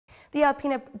The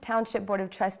Alpena Township Board of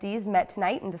Trustees met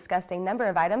tonight and discussed a number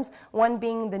of items, one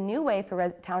being the new way for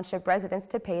township residents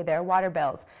to pay their water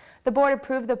bills. The board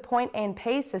approved the Point and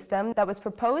Pay system that was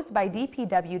proposed by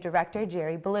DPW Director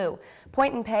Jerry Blue.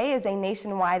 Point and Pay is a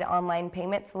nationwide online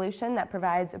payment solution that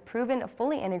provides proven,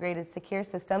 fully integrated secure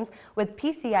systems with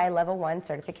PCI Level 1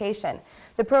 certification.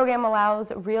 The program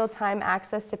allows real-time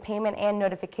access to payment and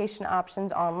notification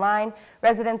options online.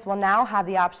 Residents will now have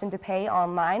the option to pay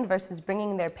online versus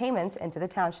bringing their payments into the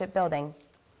township building.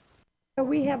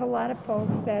 We have a lot of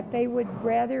folks that they would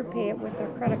rather pay it with their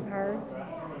credit cards,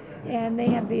 and they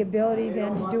have the ability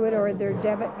then to do it, or their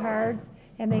debit cards,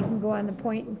 and they can go on the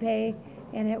Point and Pay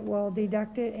and it will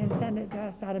deduct it and send it to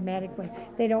us automatically.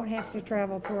 They don't have to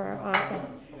travel to our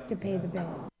office to pay the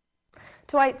bill.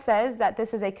 Dwight says that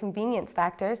this is a convenience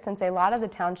factor since a lot of the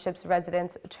township's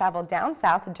residents travel down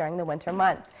south during the winter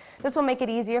months. This will make it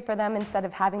easier for them instead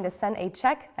of having to send a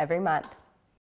check every month.